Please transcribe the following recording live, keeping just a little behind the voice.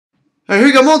All right,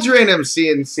 here we go. Multi Randoms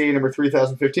C&C number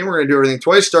 3015. We're going to do everything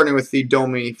twice, starting with the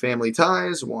Domi family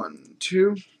ties. 1,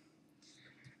 2.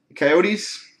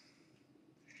 Coyotes.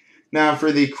 Now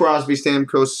for the Crosby,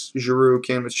 Stamkos, Giroux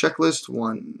canvas checklist.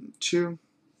 1, 2.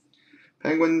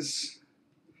 Penguins.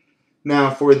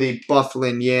 Now for the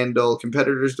Bufflin, Yandel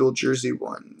competitors dual jersey.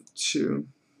 1, 2.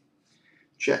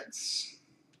 Jets.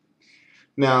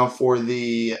 Now for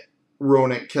the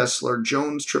Roenick, Kessler,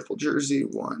 Jones triple jersey.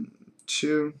 1,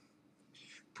 2.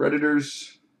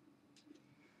 Predators.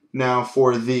 Now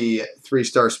for the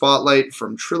 3-star spotlight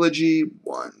from Trilogy.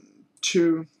 1,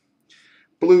 2.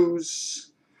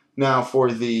 Blues. Now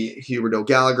for the Huberdeau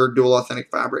Gallagher dual authentic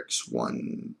fabrics.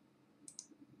 1,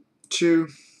 2.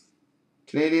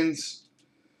 Canadians.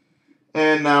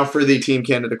 And now for the Team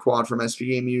Canada quad from SP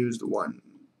Game Used. 1,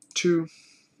 2.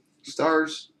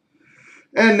 Stars.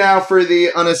 And now for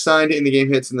the unassigned in the game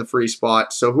hits in the free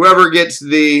spot. So whoever gets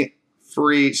the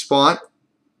free spot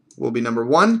will be number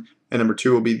 1, and number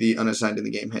 2 will be the unassigned in the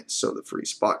game hits. So the free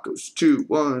spot goes to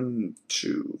 1,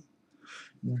 2.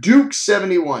 Duke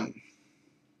 71.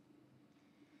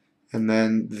 And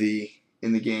then the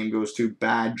in the game goes to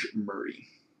Badge Murray.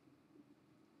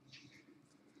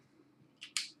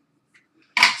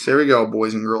 So there we go,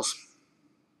 boys and girls.